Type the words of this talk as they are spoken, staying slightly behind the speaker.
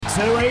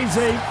Too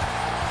easy.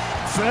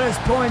 First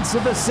points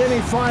of the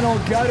semi-final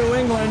go to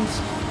England.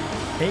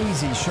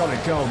 Easy shot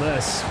at goal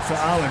this for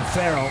Owen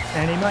Farrell,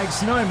 and he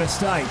makes no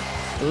mistake.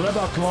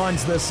 Libbok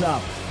lines this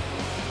up.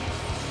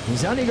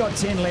 He's only got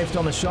 10 left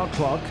on the shot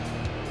clock.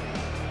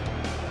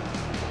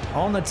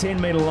 On the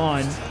 10-metre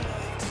line,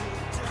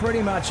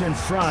 pretty much in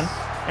front,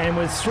 and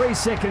with 3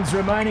 seconds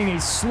remaining, he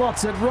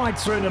slots it right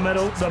through the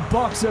middle. The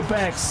Boks are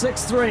back,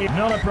 6-3,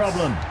 not a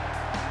problem.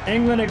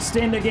 England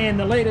extend again,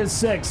 the lead is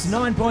 6,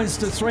 9 points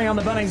to 3 on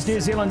the Bunnings New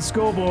Zealand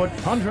scoreboard.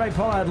 Andre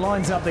Pollard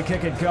lines up the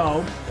kick at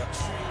goal,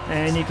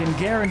 and you can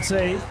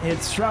guarantee he'd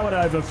throw it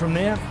over from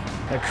there.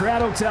 The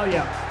crowd will tell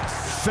you,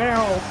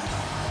 Farrell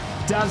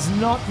does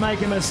not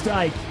make a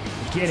mistake.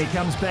 Again, he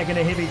comes back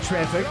into heavy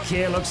traffic.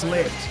 Kerr looks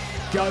left,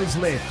 goes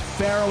left.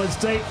 Farrell is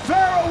deep.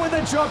 Farrell with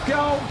a drop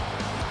goal,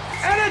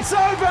 and it's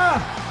over.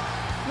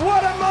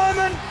 What a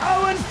moment,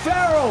 Owen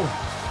Farrell.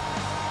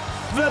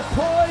 The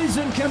poise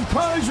and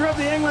composure of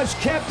the English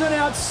captain,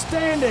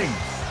 outstanding.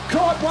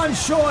 Caught one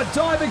short,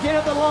 dive again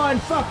at the line.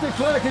 Fuck de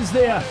Klerk is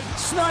there.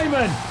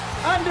 Snyman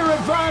under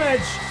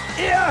advantage.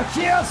 Here,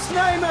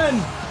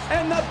 Snyman.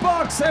 And the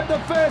Boks have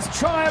the first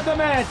try of the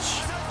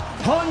match.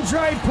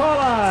 Andre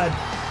Pollard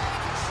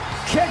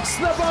kicks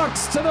the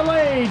Boks to the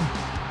lead.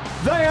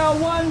 They are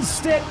one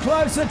step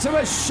closer to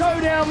a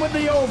showdown with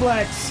the All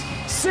Blacks.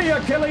 Sia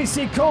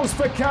Khaleesi calls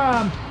for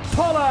calm.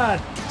 Pollard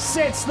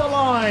sets the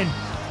line.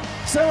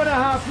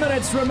 2.5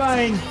 minutes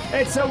remain.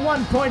 It's a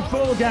 1-point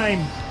ball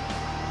game.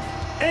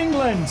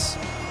 England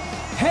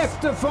have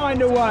to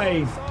find a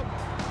way.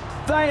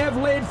 They have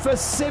led for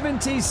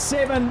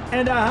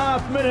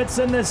 77.5 minutes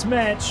in this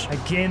match.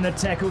 Again, the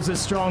tackles are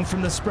strong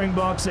from the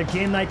Springboks.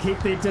 Again, they keep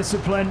their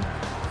discipline.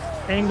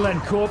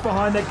 England caught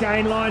behind the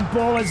gain line.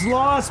 Ball is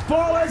lost.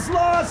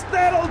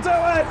 That'll do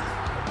it.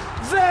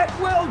 That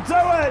will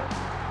do it.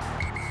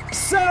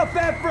 South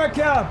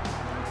Africa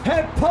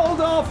have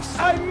pulled off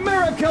a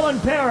miracle in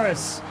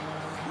Paris.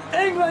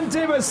 England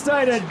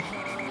devastated,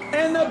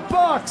 and the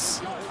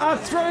Boks are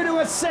through to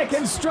a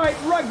second straight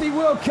Rugby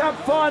World Cup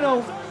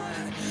final.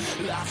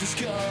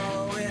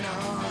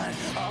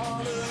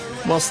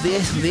 Well,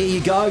 there you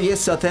go.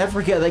 Yes, South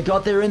Africa, they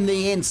got there in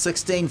the end,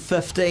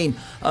 16-15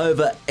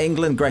 over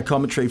England. Great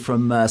commentary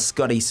from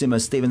Scotty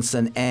Sumo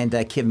Stevenson and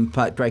Kevin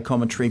Putt. Great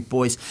commentary,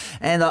 boys.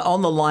 And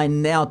on the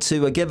line now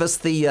to give us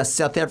the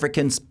South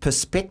Africans'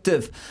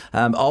 perspective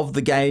of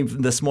the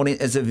game this morning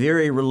is a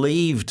very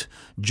relieved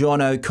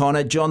John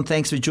O'Connor. John,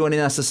 thanks for joining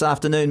us this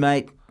afternoon,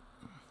 mate.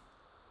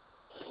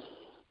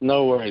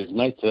 No worries,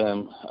 mate.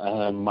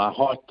 My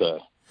heart,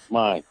 though.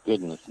 My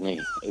goodness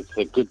me. It's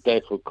a good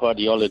day for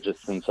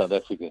cardiologists in South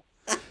Africa.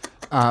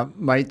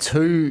 Mate,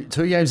 two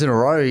games in a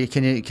row.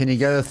 Can you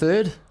go a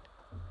third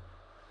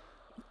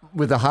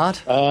with the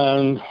heart?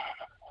 Look,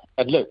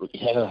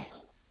 I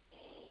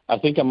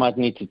think I might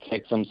need to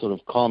take some sort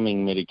of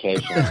calming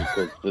medication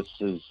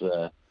because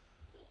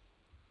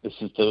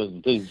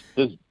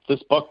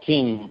this Bok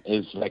team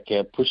is like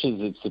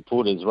pushes its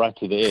supporters right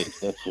to the edge.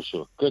 That's for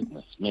sure.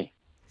 Goodness me.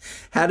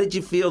 How did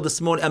you feel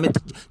this morning? I mean,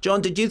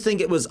 John, did you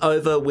think it was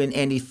over when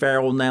Andy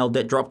Farrell nailed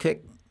that drop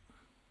kick?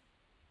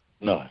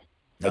 No,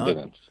 I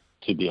didn't,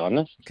 to be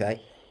honest.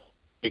 Okay.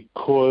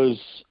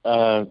 Because,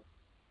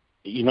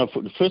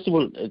 first of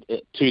all,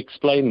 to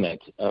explain that,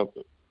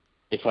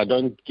 if I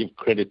don't give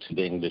credit to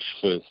the English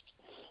first,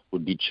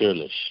 would be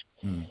churlish.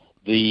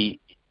 The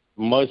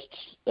most,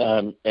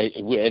 and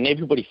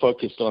everybody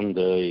focused on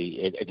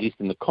at least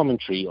in the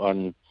commentary,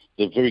 on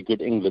the very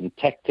good England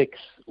tactics,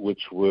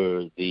 which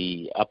were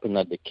the up and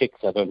under kicks.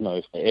 I don't know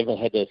if they ever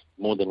had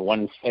more than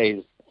one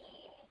phase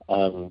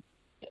in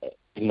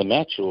the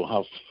match, or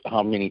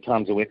how many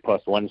times they went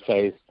past one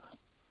phase.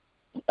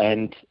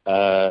 And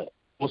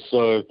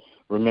also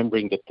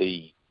remembering that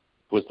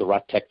was the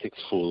right tactics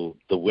for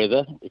the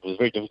weather. It was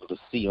very difficult to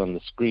see on the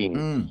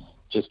screen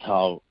just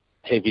how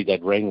heavy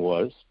that rain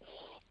was.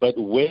 But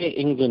where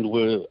England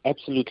were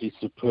absolutely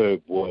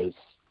superb was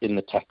in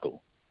the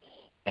tackle.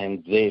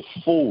 And their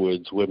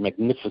forwards were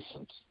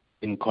magnificent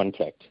in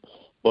contact,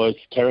 both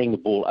carrying the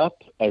ball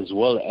up as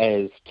well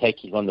as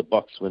taking on the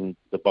Boks when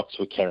the Boks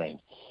were carrying.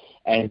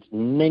 And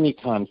many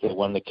times they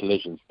won the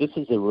collisions. This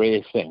is a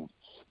rare thing.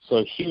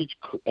 So huge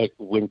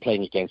when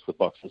playing against the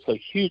Boks. So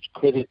huge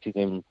credit to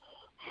them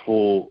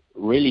for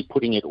really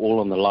putting it all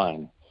on the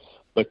line.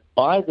 But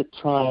by the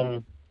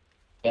time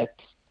that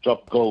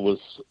drop goal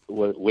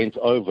went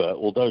over,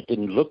 although it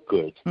didn't look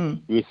good,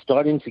 we were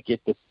starting to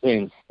get the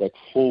sense that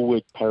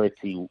forward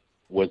parity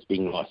was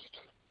being lost.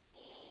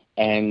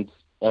 And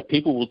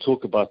people will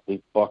talk about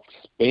the Boks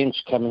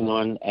bench coming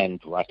on,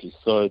 and rightly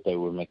so, they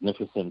were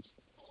magnificent.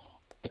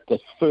 At the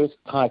first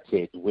tight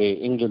head, where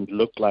England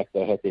looked like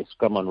they had their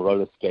scrum on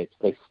roller skates,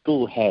 they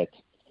still had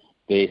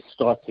their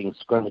starting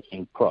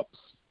scrummaging props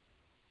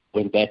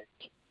when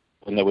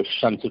they were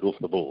shunted off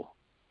the ball.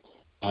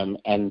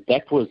 And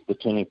that was the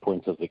turning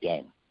point of the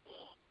game,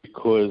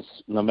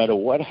 because no matter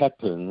what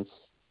happens,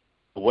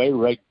 the way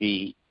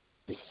rugby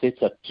is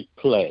set up to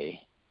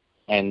play,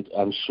 and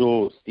I'm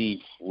sure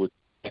Steve would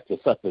back this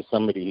up as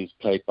somebody who's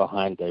played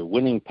behind a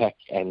winning pack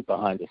and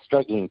behind a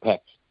struggling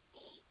pack.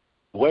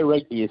 The way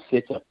rugby is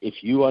set up,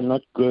 if you are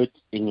not good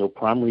in your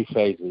primary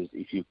phases,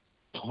 if you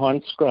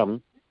can't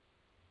scrum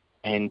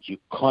and you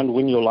can't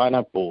win your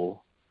line-up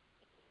ball,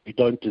 you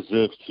don't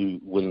deserve to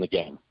win the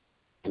game.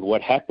 And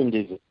what happened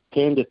is it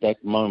turned at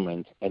that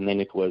moment, and then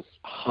it was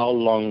how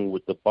long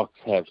would the Boks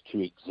have to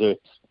exert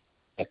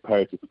that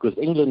parity? Because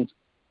England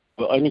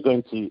were only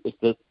going to, if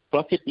the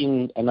clock had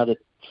been another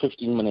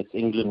 15 minutes,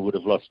 England would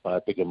have lost by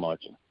a bigger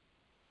margin.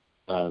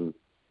 So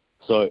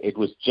it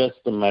was just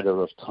a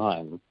matter of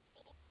time.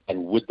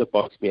 And would the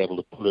Boks be able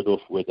to pull it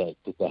off?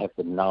 Did they have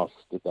the nous?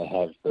 Did they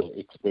have the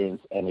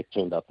experience? And it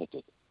turned out they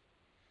did.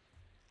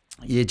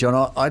 Yeah,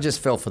 John, I just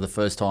felt for the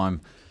first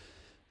time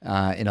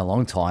in a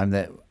long time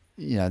that,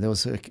 there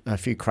was a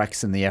few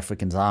cracks in the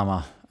Africans'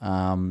 armour.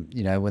 When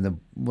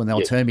they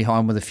were turned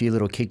behind with a few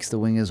little kicks, the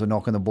wingers were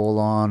knocking the ball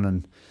on.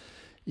 And,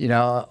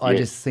 I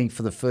just think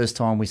for the first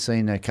time we've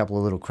seen a couple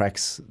of little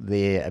cracks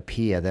there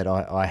appear that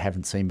I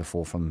haven't seen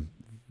before from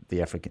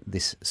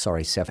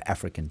South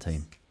African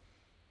team.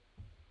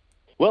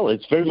 Well,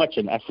 it's very much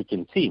an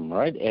African team,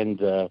 right?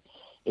 And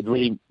it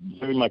really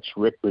very much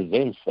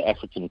represents the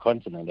African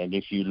continent. And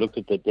if you look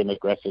at the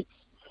demographics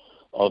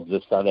of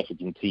the South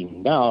African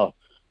team now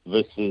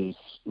versus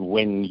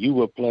when you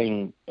were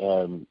playing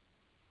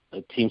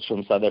teams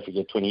from South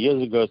Africa 20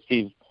 years ago,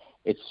 Steve,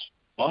 it's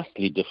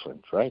vastly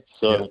different, right?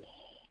 So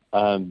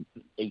a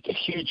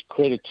huge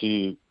credit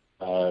to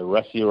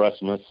Rassie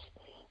Erasmus,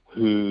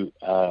 who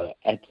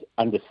at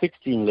under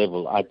 16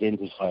 level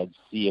identified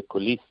Siya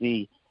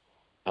Kolisi,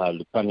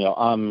 Lukhanyo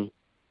Am,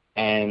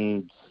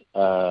 and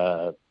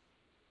Makazole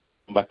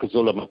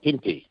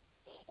Mapimpi.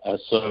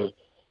 So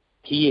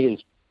he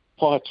is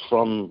part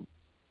from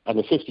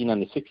under 15,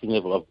 under 16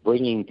 level of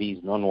bringing these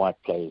non-white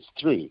players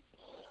through.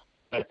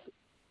 But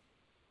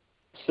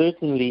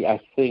certainly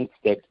I think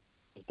that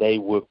they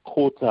were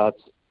caught out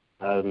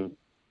a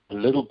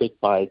little bit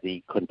by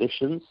the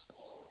conditions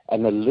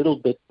and a little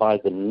bit by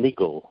the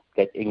niggle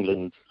that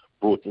England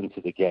brought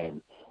into the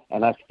game.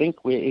 And I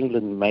think where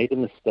England made a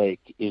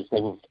mistake is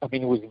it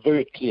was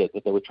very clear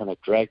that they were trying to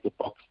drag the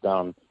Boks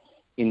down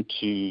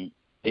into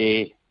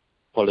their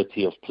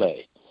quality of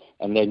play.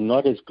 And they're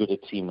not as good a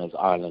team as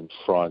Ireland,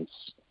 France,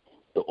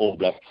 the All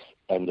Blacks,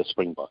 and the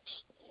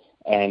Springboks.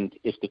 And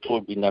if the tour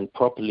had been done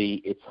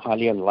properly, it's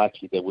highly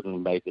unlikely they wouldn't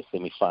have made the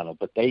semi-final.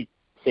 But they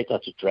set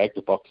out to drag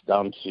the Boks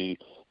down to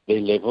their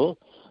level,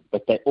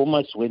 but they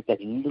almost went that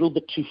little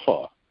bit too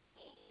far.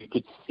 You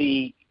could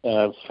see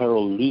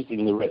Farrell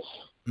losing the rest.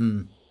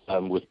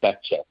 With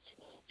back chats.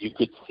 You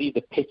could see the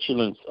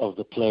petulance of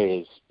the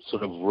players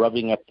sort of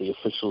rubbing up the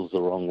officials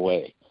the wrong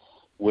way,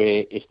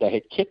 where if they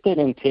had kept that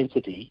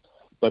intensity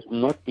but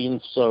not been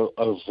so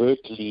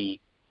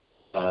overtly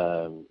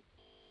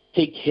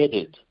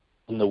pig-headed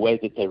in the way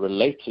that they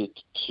related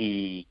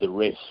to the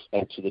ref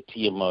and to the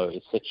TMO,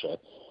 etc.,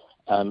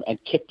 and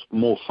kept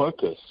more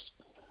focus,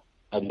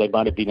 they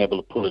might have been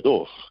able to pull it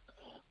off.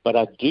 But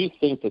I do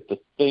think that the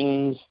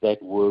things that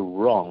were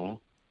wrong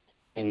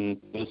in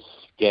this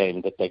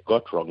game that they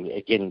got wrong,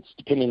 again, it's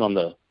depending on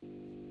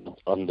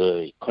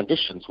the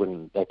conditions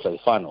when they play the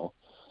final,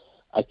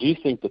 I do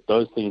think that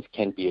those things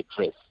can be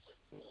addressed,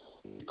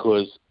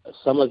 because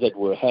some of that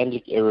were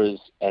handling errors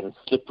and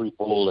slippery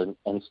ball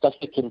and stuff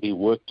that can be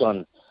worked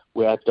on,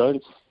 where I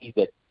don't see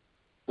that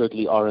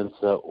Curtly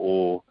Arendse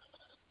or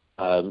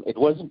it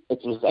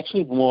was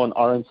actually more on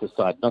Arendse's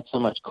side, not so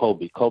much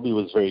Colby. Colby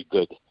was very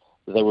good.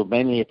 They were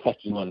mainly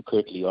attacking on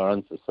Curtly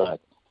Arendse's side.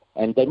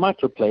 And they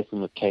might replace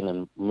him with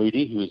Kanan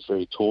Moody, who is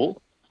very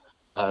tall.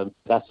 But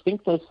I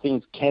think those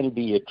things can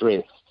be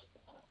addressed.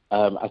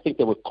 I think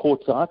they were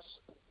caught out,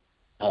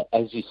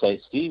 as you say,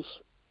 Steve,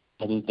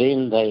 and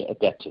then they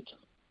adapted.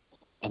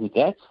 And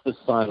that's the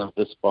sign of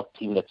this Bok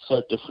team that's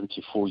so different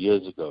to 4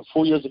 years ago.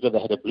 4 years ago, they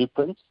had a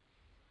blueprint,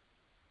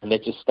 and they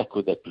just stuck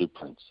with that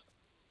blueprint.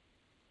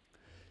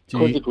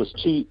 Because it was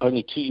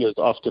only 2 years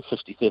after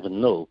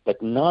 57-0,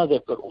 but now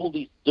they've got all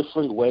these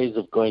different ways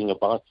of going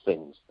about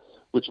things,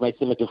 which makes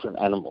them a different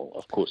animal,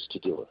 of course, to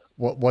deal with.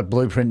 What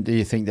blueprint do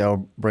you think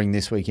they'll bring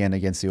this weekend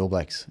against the All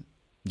Blacks?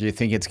 Do you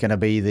think it's going to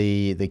be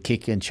the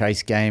kick and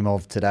chase game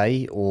of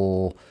today,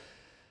 or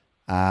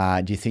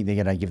do you think they're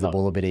going to give the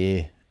ball a bit of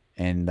air?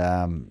 And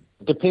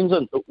depends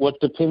on what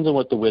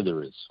the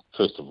weather is,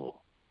 first of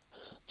all.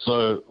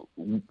 So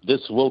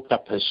this World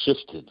Cup has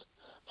shifted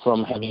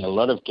from having a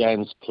lot of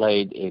games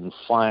played in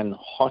fine,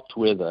 hot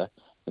weather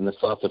in the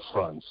south of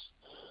France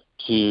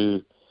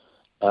to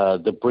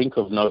the brink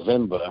of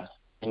November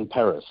in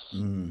Paris.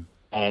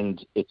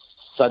 And it's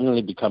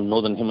suddenly become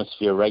Northern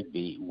Hemisphere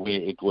rugby,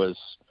 where it was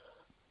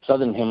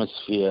Southern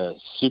Hemisphere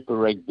Super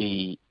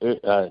Rugby,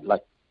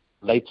 like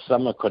late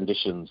summer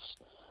conditions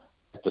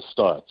at the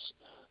start.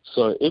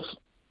 So if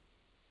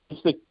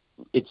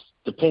it's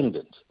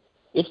dependent.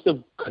 If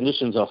the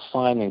conditions are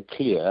fine and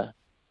clear,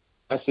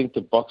 I think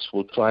the Boks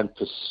will try and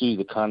pursue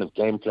the kind of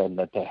game plan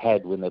that they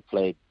had when they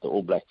played the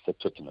All Blacks at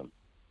Twickenham,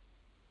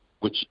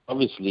 which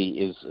obviously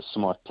is a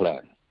smart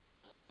plan.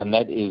 And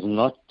that is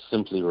not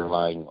simply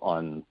relying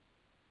on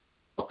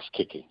box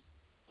kicking.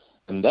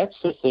 And that's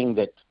the thing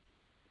that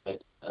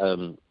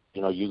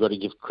you got to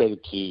give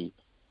credit to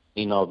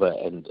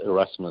Inova and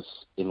Erasmus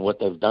in what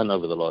they've done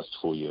over the last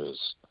 4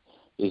 years,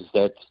 is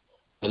that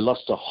they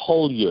lost a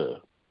whole year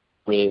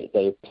where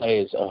a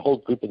whole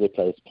group of their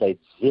players played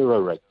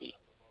zero rugby.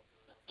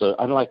 So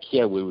unlike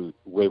here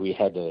where we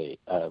had a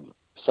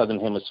Southern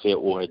Hemisphere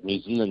or a New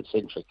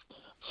Zealand-centric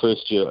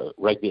first year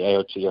rugby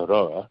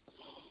Aotearoa,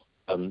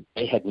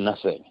 they had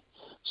nothing.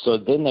 So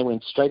then they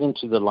went straight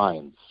into the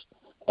Lions,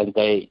 and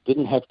they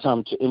didn't have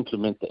time to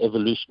implement the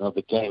evolution of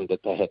the game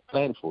that they had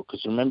planned for.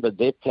 Because remember,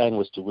 their plan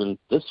was to win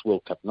this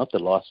World Cup, not the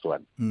last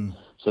one.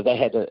 So they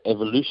had an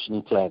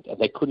evolution plan, and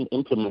they couldn't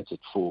implement it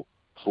for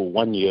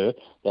 1 year.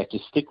 They had to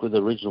stick with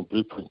the original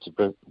blueprint to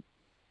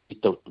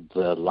beat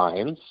the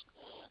Lions.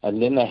 And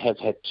then they have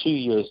had 2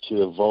 years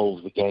to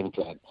evolve the game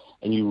plan.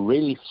 And you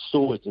really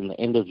saw it in the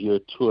end of year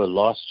tour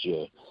last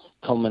year,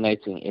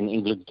 culminating in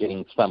England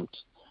getting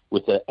thumped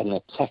with an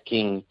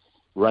attacking,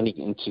 running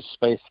into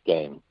space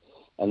game.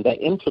 And they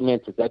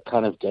implemented that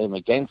kind of game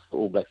against the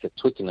All Blacks at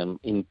Twickenham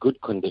in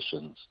good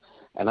conditions.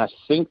 And I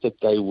think that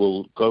they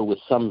will go with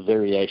some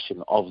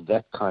variation of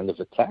that kind of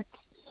attack,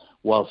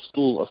 while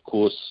still, of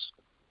course,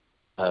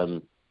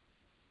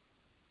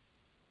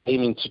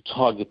 aiming to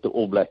target the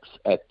All Blacks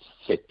at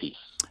set piece.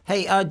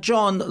 Hey,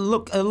 John,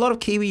 look, a lot of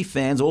Kiwi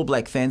fans, All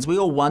Black fans, we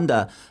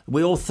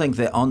all think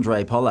that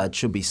Andre Pollard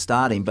should be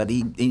starting, but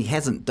he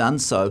hasn't done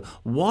so.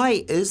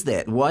 Why is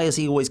that? Why is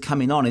he always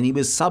coming on? And he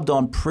was subbed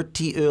on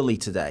pretty early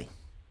today.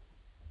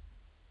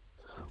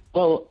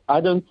 Well,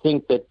 I don't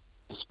think that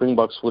the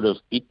Springboks would have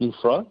beaten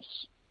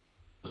France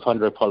if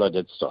Andre Pollard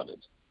had started.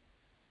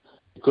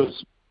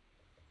 Because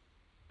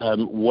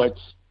what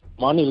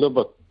Manie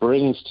Lubbock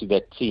brings to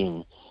that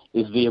team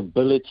is the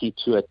ability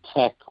to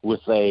attack with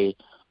a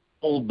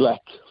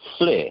all-black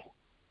flair.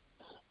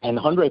 And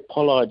Andre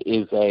Pollard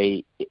is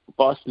a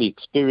vastly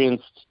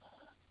experienced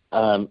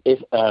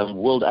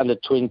World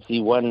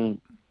Under-21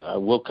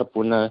 World Cup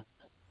winner,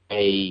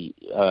 a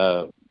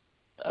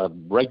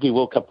Rugby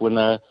World Cup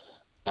winner.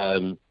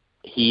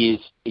 He is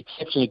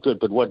exceptionally good,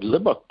 but what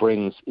Lubbock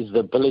brings is the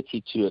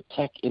ability to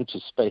attack into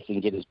space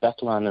and get his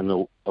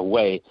backline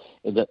away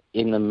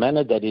in a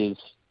manner that is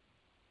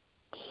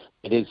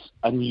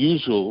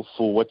unusual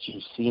for what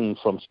you've seen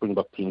from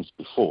Springbok teams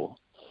before.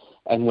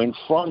 And when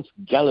France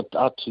galloped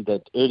out to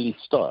that early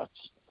start,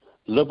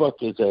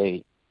 Lubbock is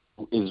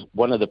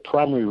one of the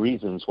primary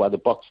reasons why the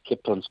Boks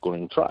kept on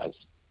scoring tries.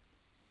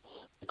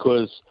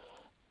 Because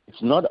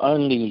it's not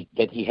only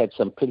that he had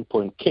some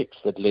pinpoint kicks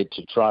that led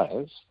to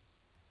tries,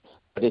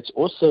 but it's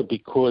also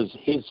because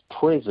his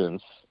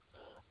presence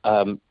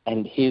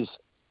and his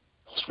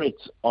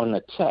threats on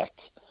attack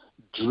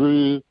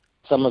drew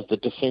some of the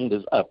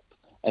defenders up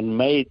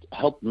and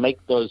helped make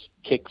those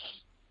kicks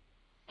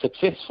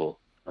successful,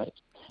 right?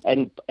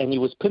 And he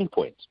was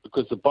pinpoint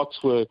because the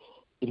Boks were,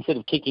 instead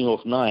of kicking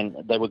off 9,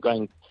 they were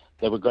going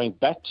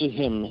back to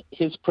him.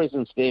 His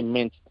presence there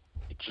meant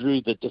it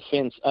drew the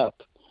defense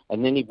up,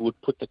 and then he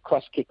would put the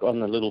cross kick on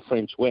the little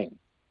French wing.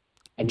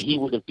 And he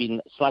would have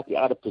been slightly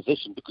out of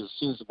position because as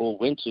soon as the ball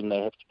went to him, they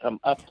have to come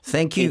up.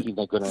 Thank you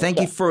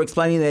for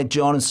explaining that,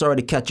 John. And sorry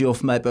to cut you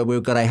off, mate, but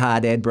we've got a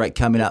hard ad break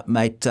coming up,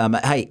 mate.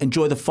 Hey,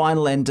 enjoy the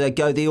final and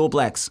go the All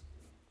Blacks.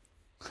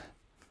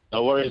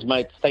 No worries,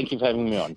 mate. Thank you for having me on.